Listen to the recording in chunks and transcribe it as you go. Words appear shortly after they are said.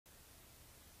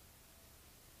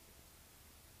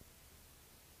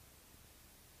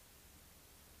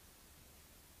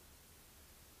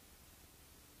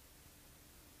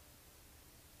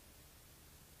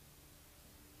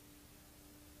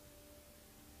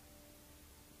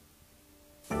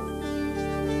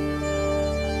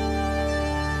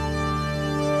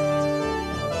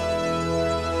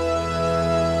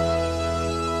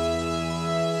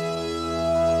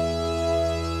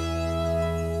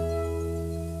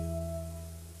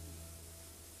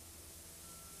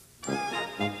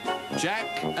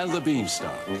Jack and the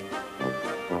Beanstalk.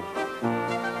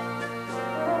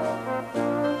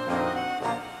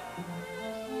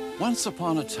 Once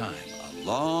upon a time, a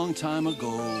long time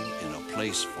ago, in a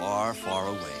place far, far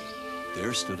away,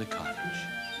 there stood a cottage.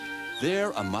 There,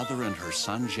 a mother and her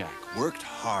son Jack worked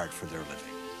hard for their living.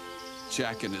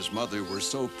 Jack and his mother were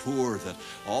so poor that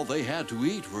all they had to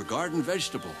eat were garden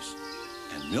vegetables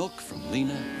and milk from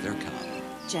Lena, their cow.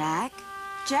 Jack?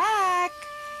 Jack!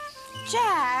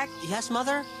 Jack! Yes,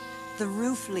 Mother? The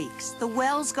roof leaks, the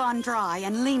well's gone dry,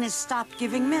 and Lena's stopped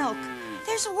giving milk.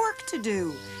 There's work to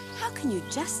do. How can you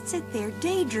just sit there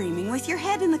daydreaming with your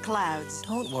head in the clouds?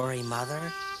 Don't worry, Mother.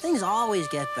 Things always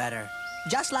get better.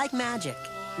 Just like magic.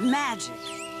 Magic?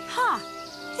 Huh.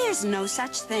 There's no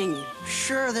such thing.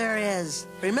 Sure there is.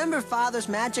 Remember Father's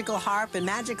magical harp and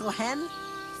magical hen?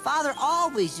 Father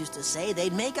always used to say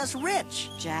they'd make us rich.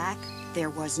 Jack, there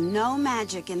was no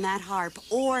magic in that harp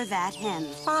or that hen.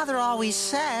 Father always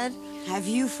said... Have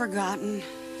you forgotten?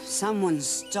 Someone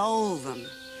stole them.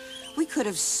 We could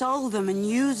have sold them and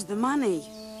used the money.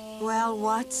 Well,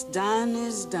 what's done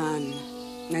is done.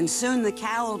 And soon the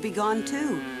cow will be gone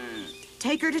too.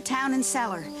 Take her to town and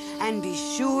sell her, and be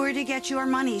sure to get your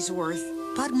money's worth.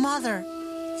 But, Mother,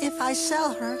 if I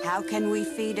sell her... How can we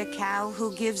feed a cow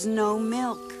who gives no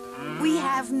milk? We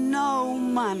have no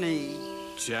money.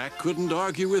 Jack couldn't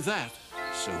argue with that,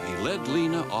 so he led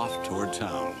Lena off toward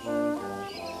town.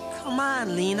 Come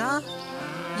on, Lena.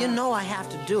 You know I have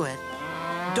to do it.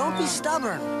 Don't be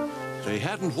stubborn. They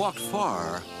hadn't walked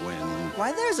far when...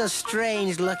 Why, there's a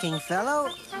strange-looking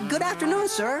fellow. Good afternoon,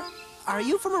 sir. Are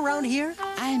you from around here?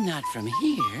 I'm not from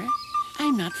here.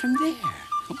 I'm not from there.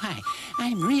 Why,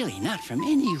 I'm really not from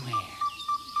anywhere.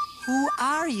 Who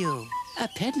are you? A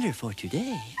peddler for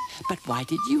today. But why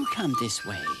did you come this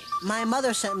way? My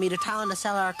mother sent me to town to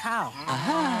sell our cow.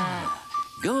 Aha!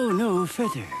 Go no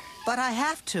further. But I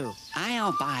have to.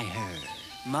 I'll buy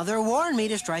her. Mother warned me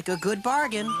to strike a good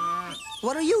bargain.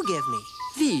 What'll you give me?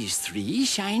 These 3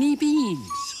 shiny beans.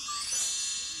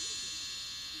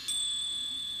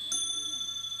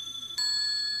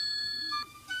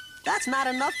 That's not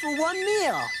enough for one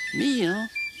meal. Meal?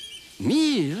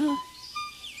 Meal?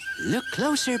 Look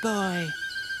closer, boy.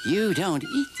 You don't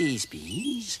eat these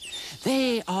beans.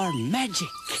 They are magic.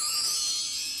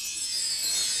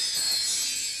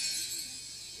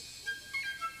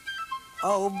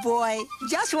 Oh, boy,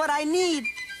 just what I need.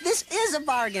 This is a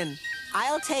bargain.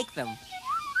 I'll take them.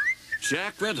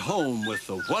 Jack went home with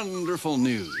the wonderful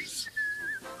news.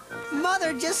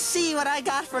 Mother, just see what I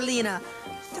got for Lena.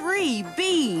 3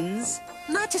 beans?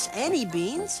 Not just any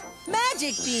beans.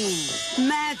 Magic beans.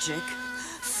 Magic?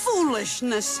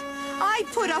 Foolishness. I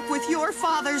put up with your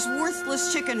father's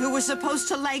worthless chicken who was supposed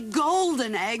to lay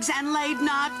golden eggs and laid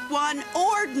not one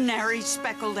ordinary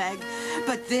speckled egg.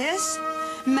 But this?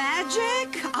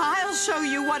 Magic? I'll show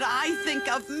you what I think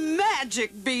of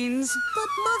magic beans. But,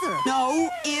 Mother... No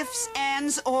ifs,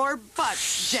 ands, or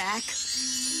buts, Jack.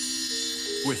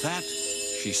 With that,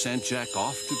 she sent Jack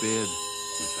off to bed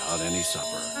without any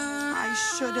supper. I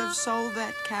should have sold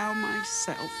that cow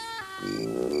myself.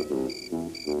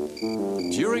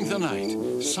 During the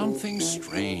night, something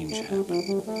strange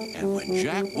happened. And when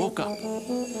Jack woke up...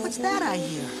 What's that I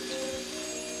hear?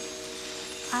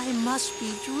 I must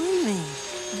be dreaming.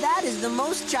 That is the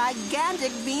most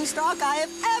gigantic beanstalk I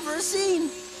have ever seen.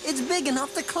 It's big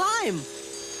enough to climb.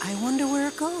 I wonder where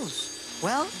it goes.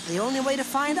 Well, the only way to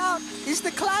find out is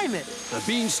to climb it. The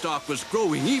beanstalk was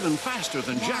growing even faster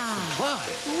than Jack could climb.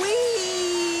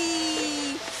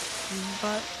 Whee!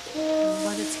 But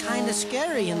it's kind of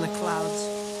scary in the clouds.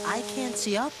 I can't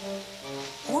see up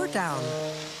or down.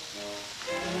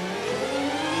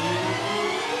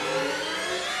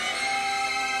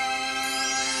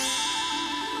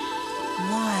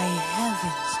 My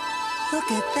heavens.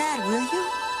 Look at that, will you?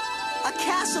 A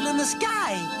castle in the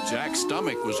sky. Jack's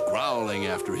stomach was growling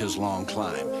after his long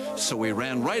climb, so he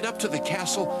ran right up to the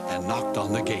castle and knocked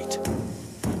on the gate.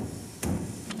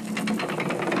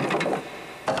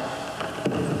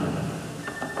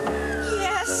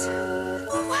 Yes?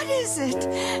 What is it?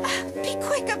 Be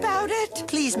quick about it.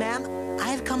 Please, ma'am.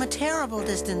 I've come a terrible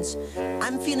distance.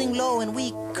 I'm feeling low and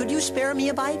weak. Could you spare me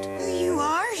a bite? You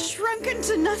are shrunken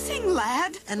to nothing,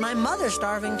 lad. And my mother's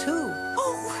starving, too.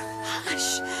 Oh,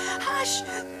 hush, hush.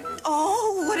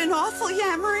 Oh, what an awful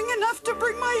yammering, enough to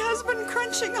bring my husband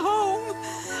crunching home.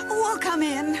 Well, come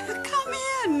in, come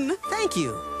in. Thank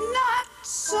you. Not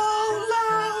so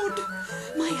loud.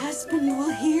 My husband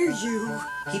will hear you.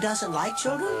 He doesn't like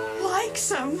children? Likes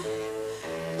them.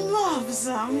 Loves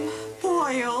them.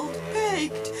 Boiled,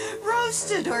 baked,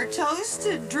 roasted or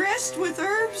toasted, dressed with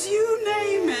herbs, you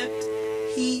name it.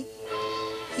 He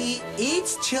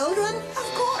eats children?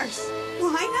 Of course.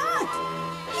 Why not?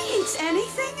 He eats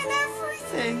anything and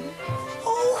everything.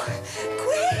 Oh,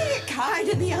 quick! Hide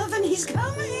in the oven. He's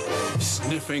coming.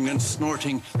 Sniffing and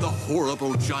snorting, the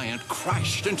horrible giant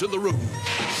crashed into the room.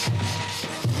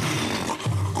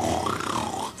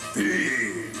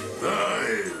 Feed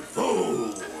thy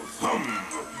foe, thumb.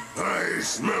 I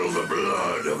smell the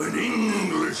blood of an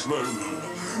Englishman.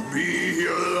 Be he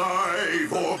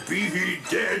alive or be he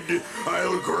dead,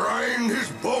 I'll grind his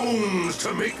bones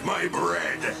to make my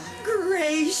bread.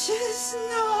 Gracious,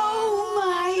 no,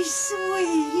 my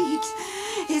sweet.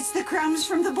 It's the crumbs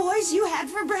from the boys you had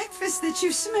for breakfast that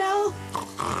you smell.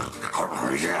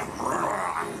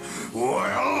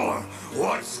 Well,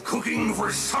 what's cooking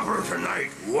for supper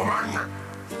tonight, woman?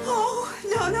 Oh,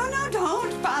 no,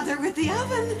 don't bother with the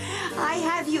oven. I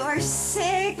have your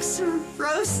 6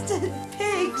 roasted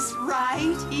pigs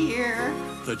right here.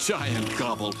 The giant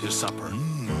gobbled his supper.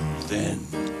 Then,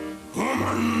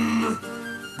 Woman,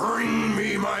 bring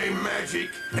me my magic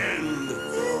hen. Do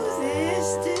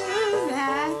this, do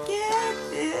that, get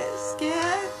this,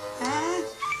 get that.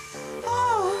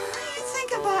 Oh, you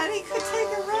think about it, he could take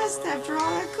a rest after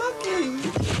all that cooking.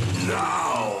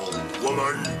 Now,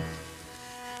 woman.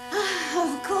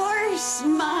 Of course,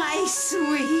 my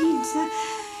sweet.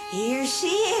 Here she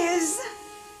is.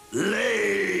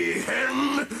 Lay,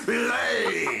 hen,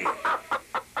 lay!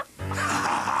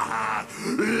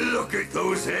 Look at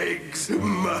those eggs,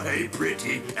 my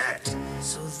pretty pet.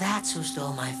 So that's who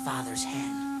stole my father's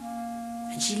hen.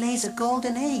 And she lays a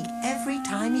golden egg every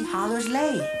time he hollers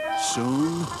lay.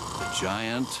 soon the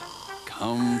giant,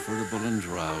 comfortable and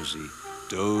drowsy,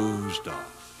 dozed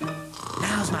off.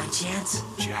 Now's my chance.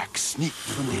 Jack sneaked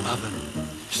from the oven,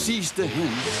 seized the hen,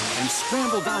 and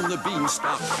scrambled down the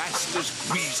beanstalk fast as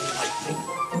squeezed lightning.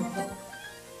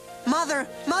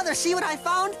 Mother, see what I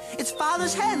found? It's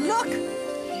Father's hen, look!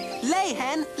 Lay,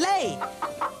 hen, lay!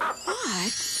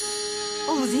 What?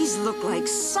 Oh, these look like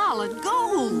solid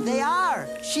gold. They are.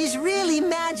 She's really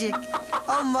magic.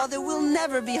 Oh, Mother, we'll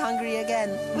never be hungry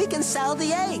again. We can sell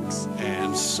the eggs.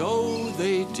 And so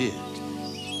they did,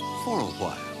 for a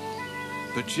while.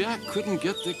 But Jack couldn't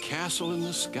get the castle in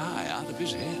the sky out of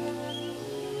his head.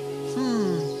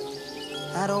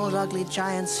 That old ugly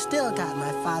giant still got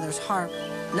my father's harp.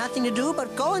 Nothing to do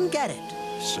but go and get it.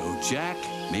 So Jack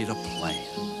made a plan,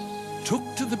 took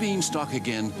to the beanstalk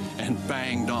again, and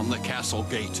banged on the castle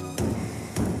gate.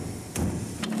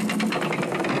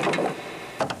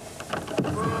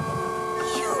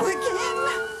 You again?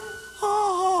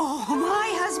 Oh,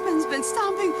 my husband's been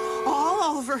stomping all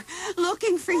over,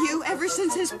 looking for you ever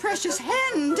since his precious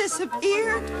hen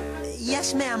disappeared.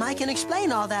 Yes, ma'am, I can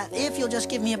explain all that if you'll just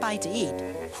give me a bite to eat.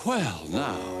 Well,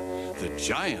 now, the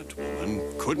giant woman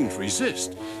couldn't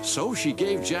resist, so she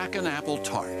gave Jack an apple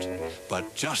tart.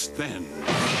 But just then...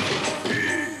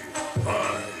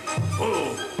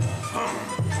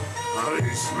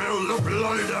 I smell the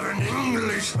blood of an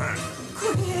Englishman.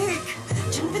 Quick,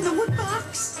 jump in the wood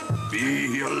box. Be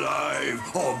he alive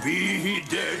or be he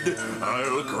dead,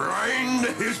 I'll grind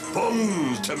his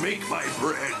bones to make my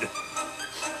bread.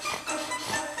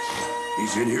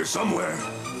 He's in here somewhere,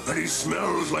 and he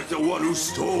smells like the one who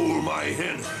stole my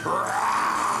hen.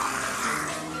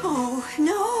 Oh,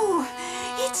 no,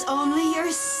 it's only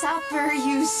your supper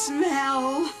you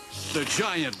smell. The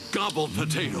giant gobbled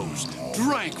potatoes,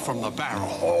 drank from the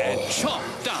barrel, and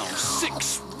chomped down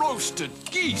 6 roasted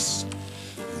geese.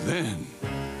 Then...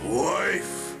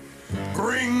 Wife,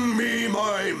 bring me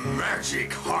my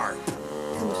magic harp.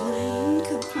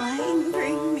 Complain,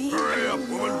 bring me. Hurry up,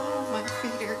 woman. Oh, my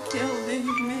feet are killing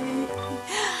me.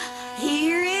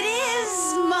 Here it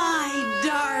is, my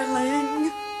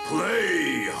darling.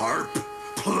 Play, harp,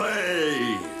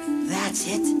 play. That's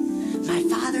it. My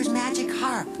father's magic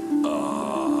harp.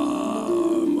 Ah,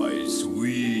 my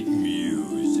sweet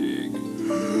music.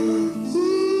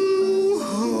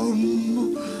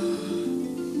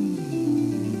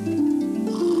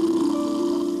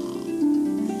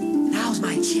 Now's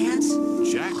my chance.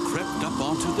 Jack crept up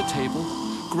onto the table,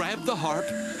 grabbed the harp,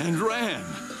 and ran.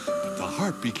 But the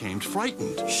harp became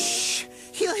frightened. Shh!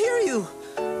 He'll hear you.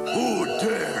 Who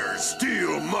dares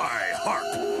steal my harp?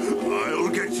 I'll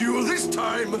get you this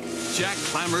time. Jack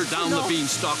clambered down the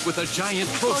beanstalk with a giant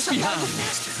close behind.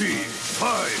 Fee,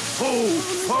 fi, ho,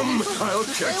 fum, I'll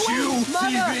catch you,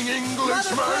 thieving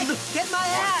Englishman. Mother, quick, get my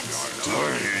axe.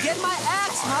 Get my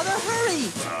axe, Mother,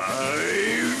 hurry.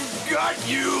 I've got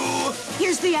you.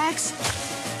 Here's the axe.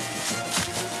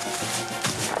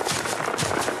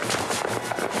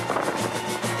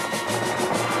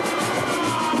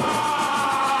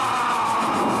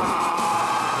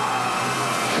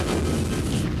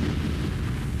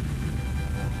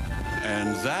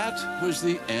 was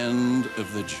the end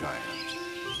of the giant.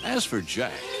 As for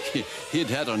Jack, he'd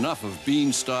had enough of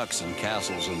beanstalks and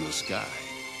castles in the sky.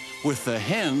 With the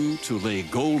hen to lay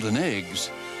golden eggs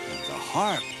and the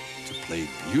harp to play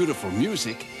beautiful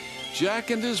music,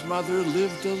 Jack and his mother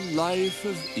lived a life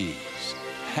of ease,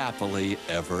 happily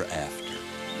ever after.